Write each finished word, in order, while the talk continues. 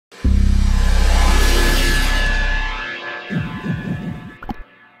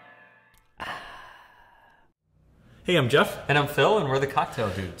Hey, I'm Jeff. And I'm Phil, and we're the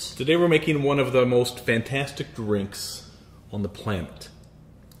Cocktail Dudes. Today we're making one of the most fantastic drinks on the planet.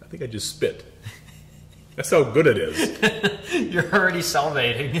 I think I just spit. That's how good it is. You're already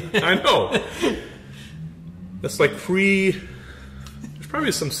salivating. I know. That's like there's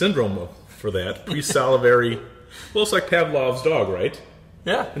probably some syndrome for that. Pre-salivary. Well, it's like Pavlov's dog, right?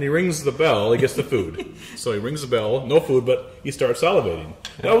 Yeah. And he rings the bell, he gets the food. So he rings the bell, no food, but he starts salivating.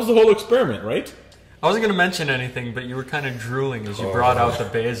 That was the whole experiment, right? I wasn't going to mention anything, but you were kind of drooling as you brought out the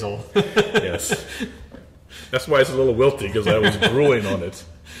basil. Yes. That's why it's a little wilty, because I was drooling on it.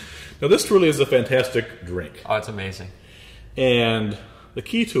 Now, this truly is a fantastic drink. Oh, it's amazing. And the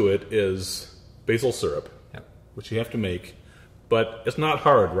key to it is basil syrup, which you have to make. But it's not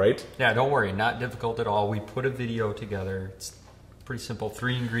hard, right? Yeah, don't worry. Not difficult at all. We put a video together. It's pretty simple.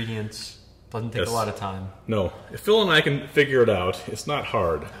 3 ingredients. Doesn't take a lot of time. No. If Phil and I can figure it out, it's not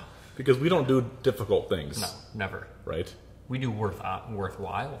hard. Because we don't do difficult things. No, never. Right? We do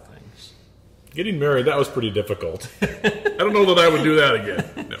worthwhile things. Getting married, that was pretty difficult. I don't know that I would do that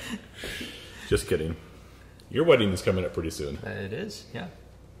again. No. Just kidding. Your wedding is coming up pretty soon. It is, yeah.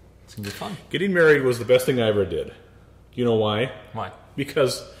 It's going to be fun. Getting married was the best thing I ever did. Do you know why? Why?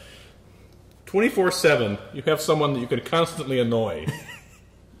 Because 24/7, you have someone that you can constantly annoy.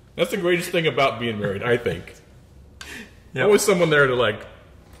 That's the greatest thing about being married, I think. Yep. Always someone there to, like,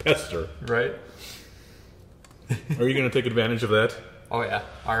 pester. Right. Are you going to take advantage of that? Oh, yeah.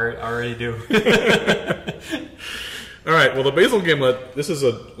 I already do. All right. Well, the Basil Gimlet, this is,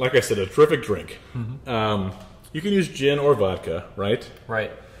 like I said, a terrific drink. Mm-hmm. You can use gin or vodka, right?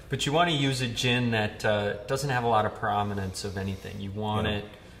 Right. But you want to use a gin that doesn't have a lot of prominence of anything. You want it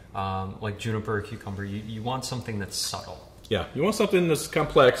like juniper or cucumber. You want something that's subtle. Yeah. You want something that's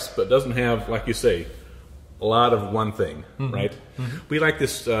complex but doesn't have, like you say, a lot of one thing, right? Mm-hmm. We like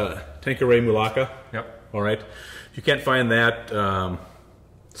this Tanqueray Mulaka. Yep. All right. If you can't find that,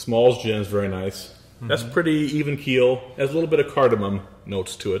 Small's gin is very nice. Mm-hmm. That's pretty even keel. Has a little bit of cardamom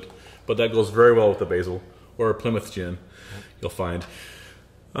notes to it, but that goes very well with the basil or a Plymouth gin. You'll find.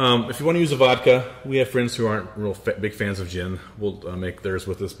 If you want to use a vodka, we have friends who aren't real big fans of gin. We'll make theirs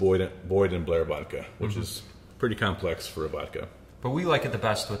with this Boyd and Blair vodka, which is pretty complex for a vodka. But we like it the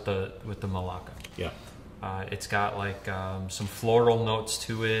best with the Malacca. Yeah. It's got like some floral notes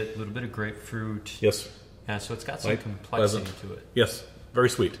to it, a little bit of grapefruit. Yes. Yeah, so it's got some complexity to it. Yes, very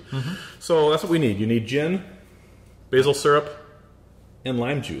sweet. So that's what we need. You need gin, basil syrup, and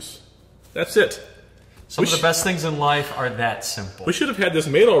lime juice. That's it. Some of the best things in life are that simple. We should have had this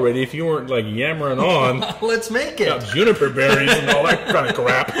made already if you weren't like yammering on. Let's make it. Got juniper berries and all that kind of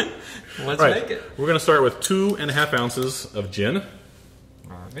crap. Let's make it. We're going to start with 2.5 ounces of gin.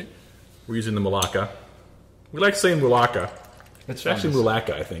 All right. We're using the Mulaka. We like saying Mulaka. It's actually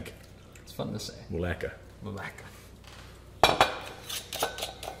Mulaka, I think. It's fun to say. Mulaka. Malacca.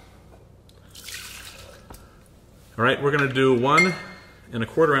 All right, we're going to do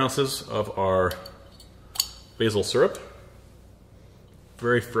 1.25 ounces of our basil syrup.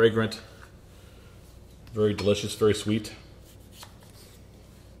 Very fragrant, very delicious, very sweet.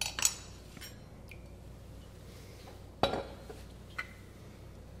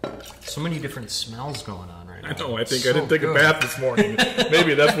 So many different smells going on right now. I know, I think I didn't take a bath this morning.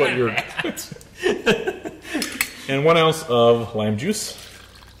 Maybe that's what you're... And 1 ounce of lime juice.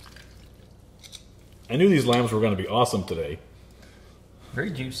 I knew these limes were going to be awesome today.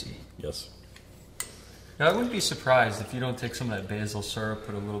 Very juicy. Yes. Now, I wouldn't be surprised if you don't take some of that basil syrup,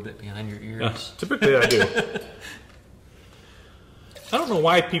 put a little bit behind your ears. Typically I do. I don't know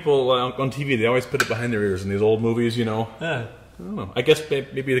why people on TV, they always put it behind their ears in these old movies, you know. Yeah. I don't know. I guess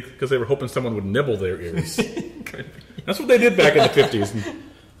maybe because they were hoping someone would nibble their ears. That's what they did back in the 50s. And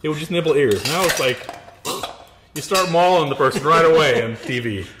they would just nibble ears. Now it's like, you start mauling the person right away on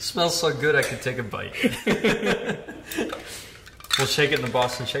TV. Smells so good I could take a bite. We'll shake it in the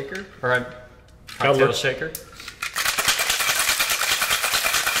Boston shaker. Or a cocktail shaker.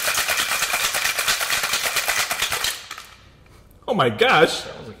 Oh my gosh.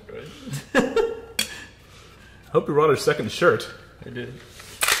 That was good. I hope you brought a second shirt. I did.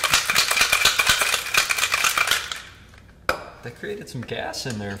 That created some gas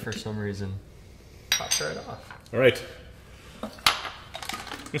in there for some reason. Popped right off. All right.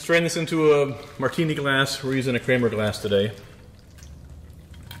 Let's strain this into a martini glass. We're using a Kramer glass today.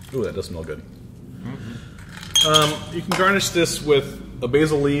 Ooh, that does smell good. You can garnish this with a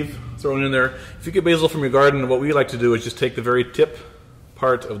basil leaf thrown in there. If you get basil from your garden, what we like to do is just take the very tip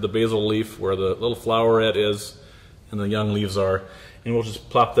part of the basil leaf where the little flowerette is and the young leaves are, and we'll just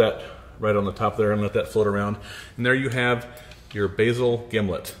plop that right on the top there and let that float around. And there you have your basil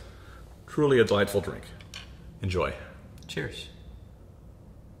gimlet. Truly a delightful drink. Enjoy. Cheers.